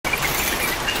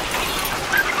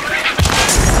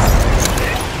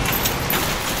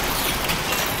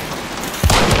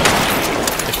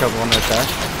killed one right there.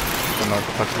 Don't know what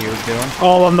the fuck he was doing.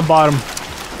 All on the bottom.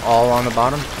 All on the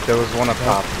bottom? There was one up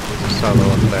top. There's a solo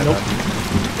up there Nope. then.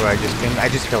 Where I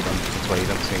just killed him. That's why you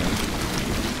don't see him.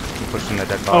 I'm pushing the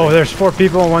dead body. Oh, there's 4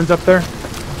 people and one's up there.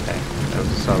 Okay, that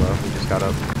was a solo. He just got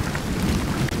up.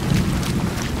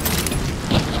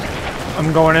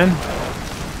 I'm going in.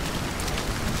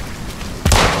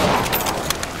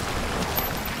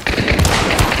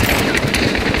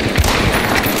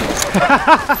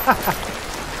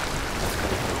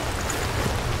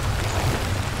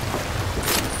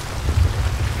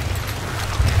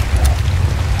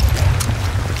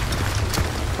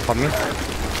 Up on me?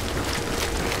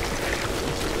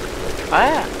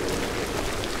 Ah.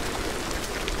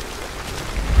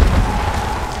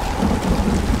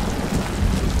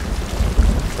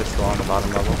 Pistol on the bottom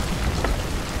level.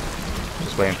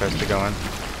 Just waiting for us to go in.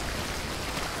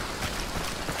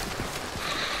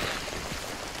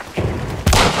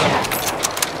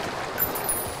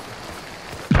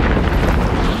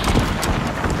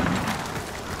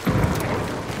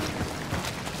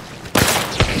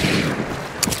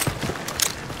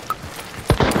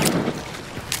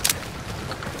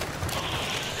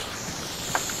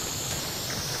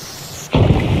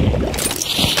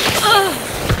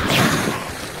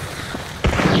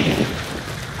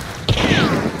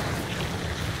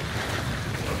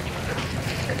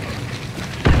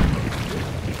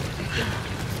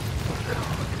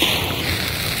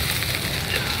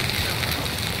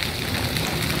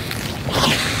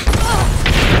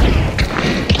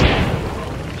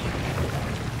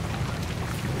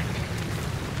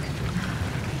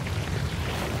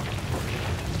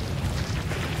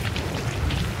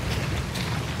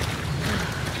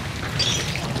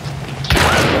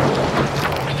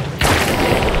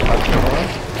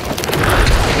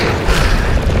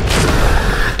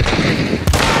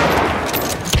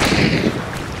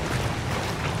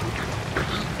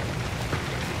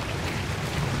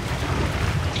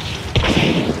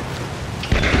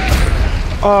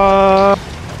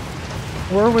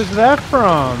 Where was that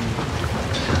from?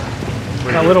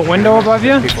 That little window above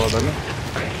you? People above me?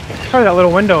 Probably that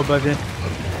little window above you.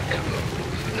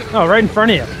 Oh, right in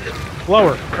front of you.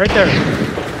 Lower, right there.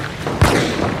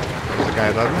 There's a guy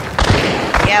above me?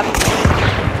 Yep.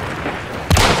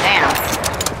 Damn.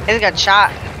 He's got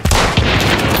shot.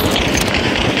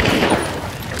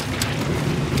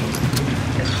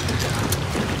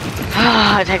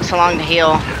 It takes so long to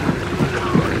heal.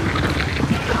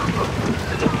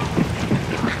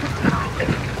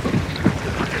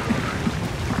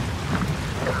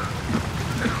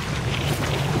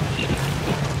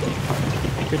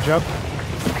 Good job.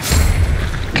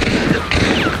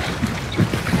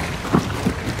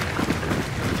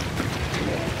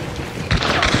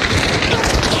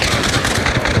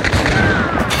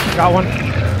 Got one.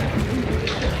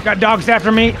 Got dogs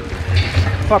after me.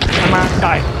 Fuck, I might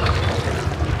die.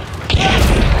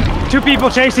 2 people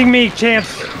chasing me,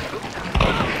 Chance.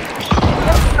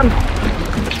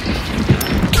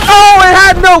 Oh, it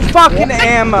had no fucking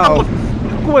ammo!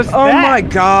 What was Oh that? my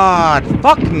god!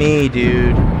 Fuck me,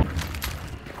 dude.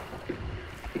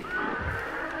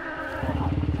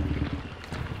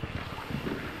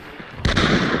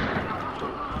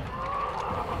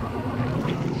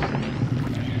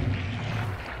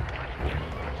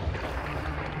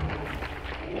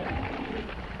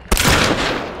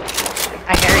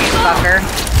 I hear you, fucker.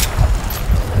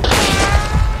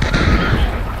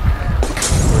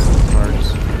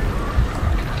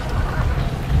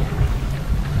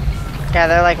 Yeah,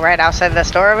 they're like right outside the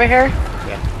store over here.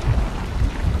 Yeah.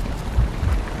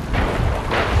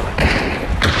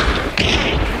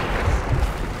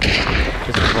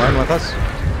 Is this one with us?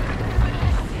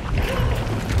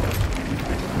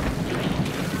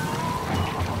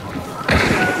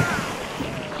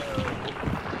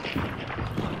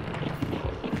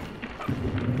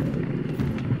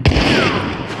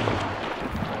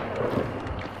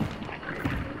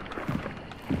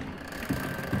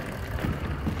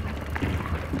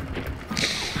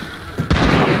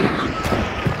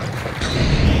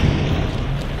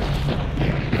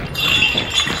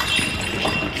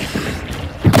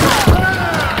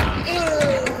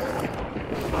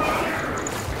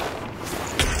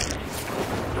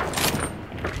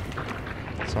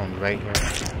 Someone right here.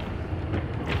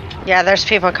 Yeah, there's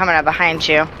people coming up behind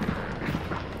you.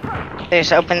 They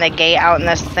just opened the gate out in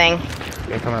this thing.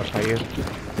 They're coming up by you.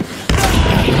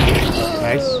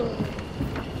 Nice.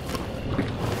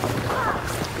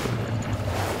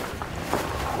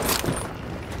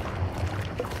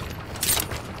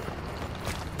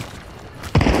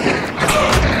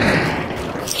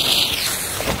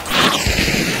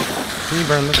 Can you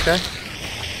burn this guy?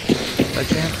 by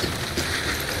chance?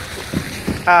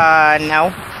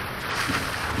 No.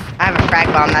 I have a frag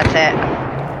bomb, that's it.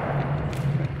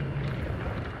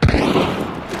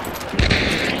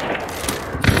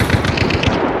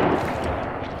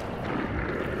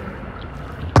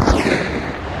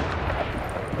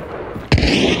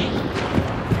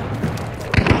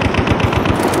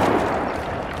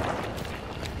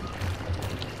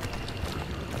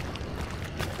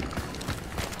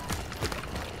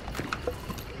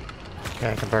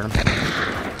 Okay, I can burn him.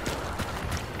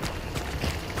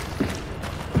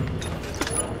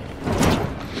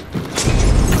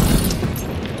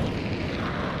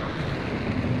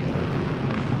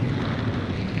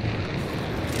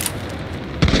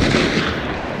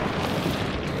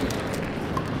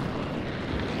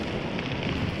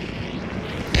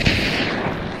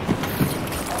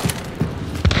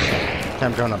 Okay,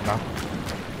 I'm going up now.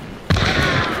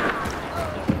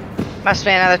 Must be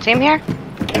another team here.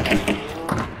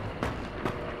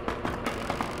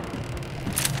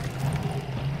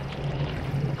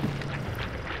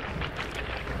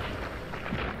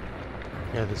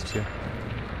 Yeah, there's two.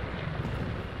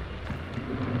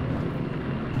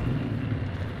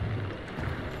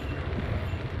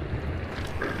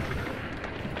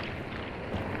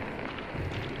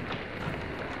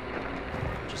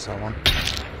 Just saw one.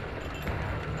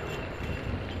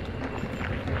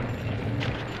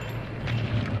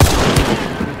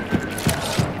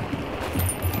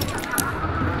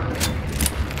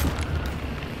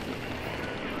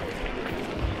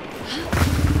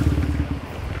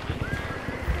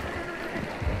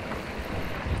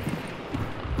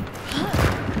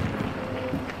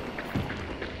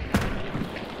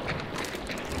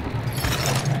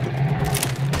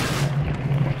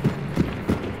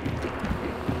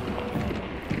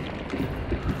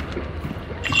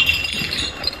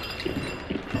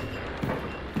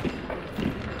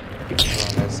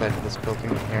 Side of this building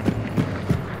here.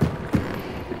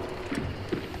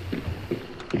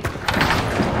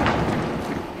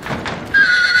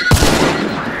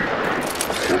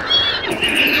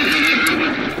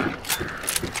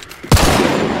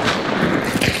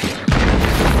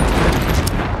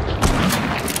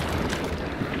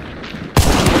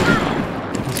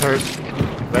 He's hurt.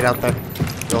 Right out there.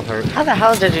 Real hurt. How the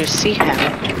hell did you see him?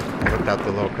 I looked out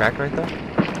the little crack right there.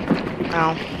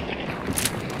 Oh.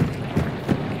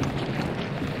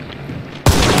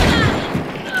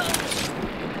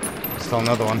 Still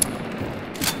another one.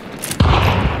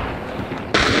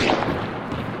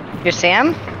 You see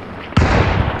him?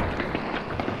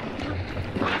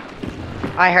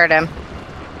 I heard him.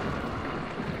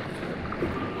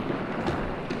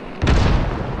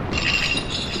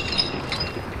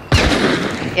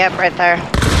 Yep, right there.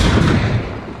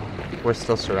 We're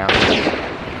still surrounded.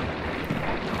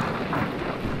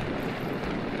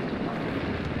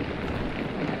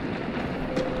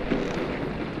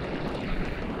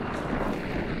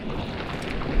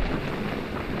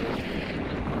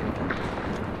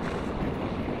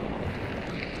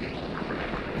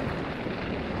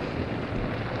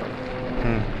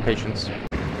 Patience.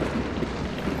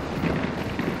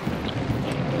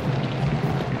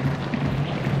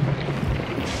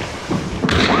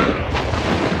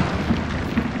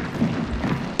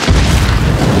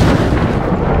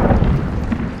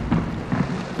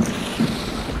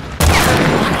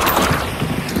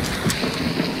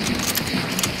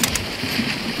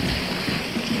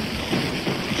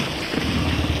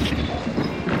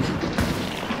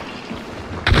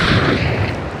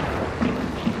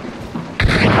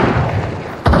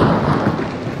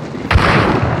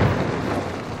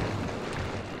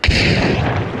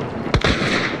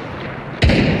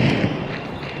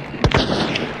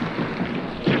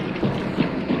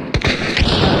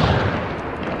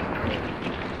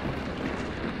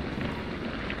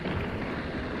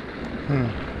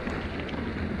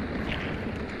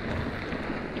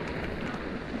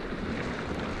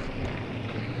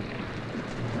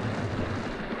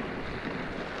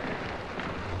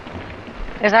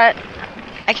 Is that...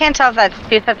 I can't tell if that's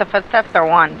two sets of footsteps or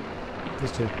one.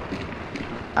 There's two.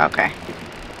 Okay.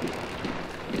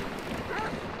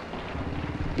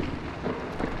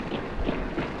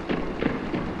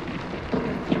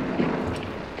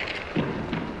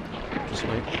 Just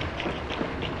wait.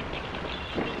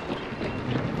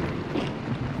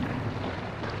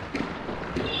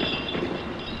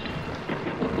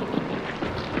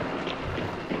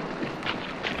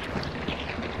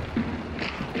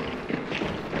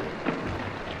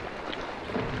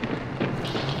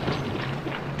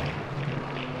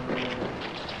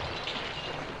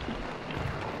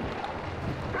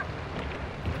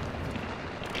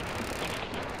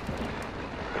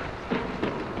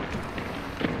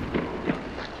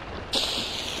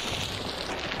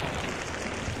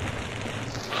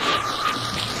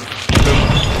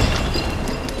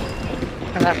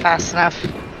 Not that fast enough.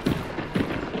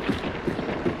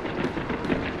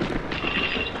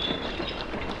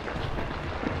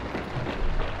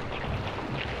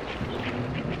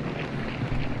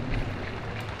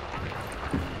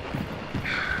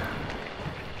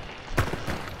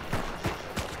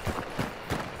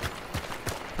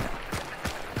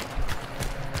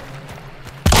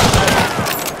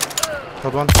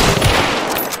 Killed one.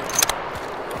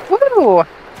 Woo!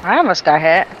 I almost got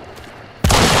hit.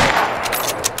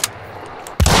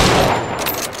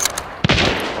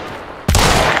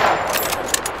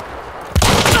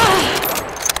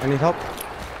 I need help.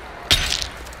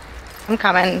 I'm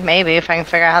coming, maybe, if I can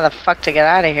figure out how the fuck to get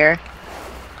out of here.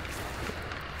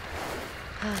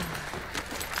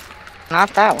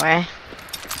 Not that way.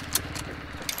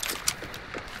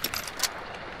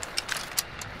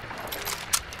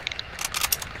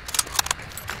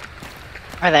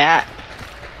 Where they at?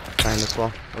 Behind this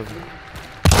wall. Over.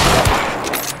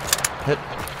 Hit.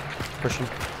 Pushing.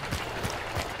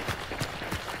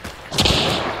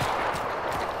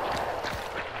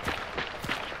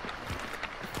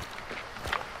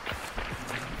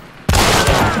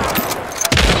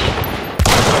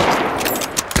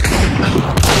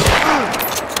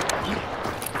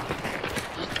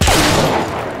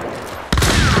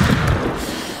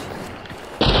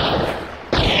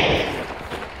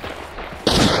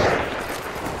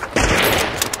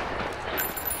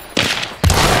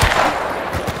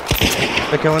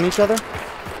 They're killing each other?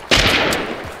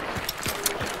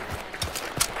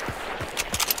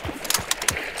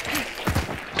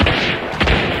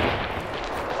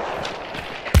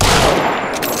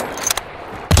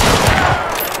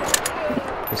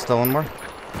 There's still one more.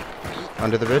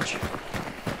 Under the ridge.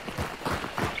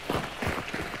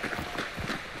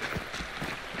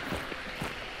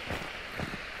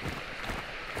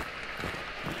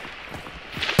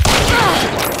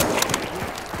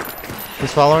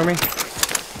 He's following me.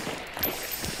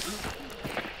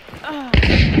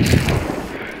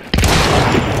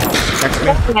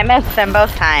 Next to me. I missed them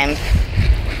both times.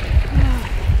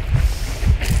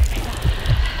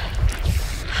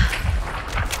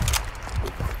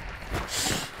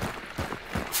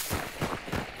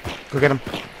 Go get him.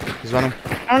 He's running.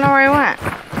 I don't know where he went.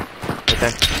 Right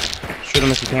there. Shoot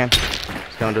him if you can.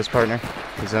 He's going to his partner.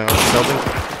 He's in the building.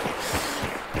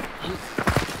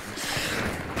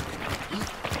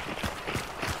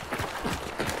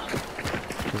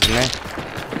 He's in there.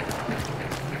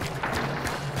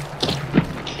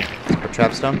 Put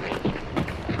trapstone.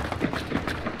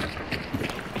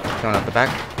 Going out the back.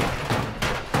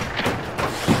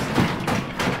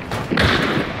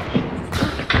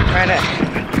 Right it.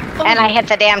 And I hit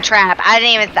the damn trap. I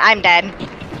didn't even. I'm dead.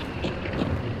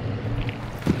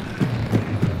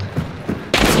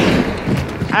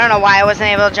 I don't know why I wasn't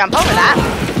able to jump over that.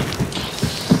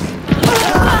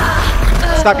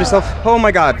 Stop yourself. Oh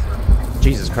my god.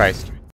 Jesus Christ.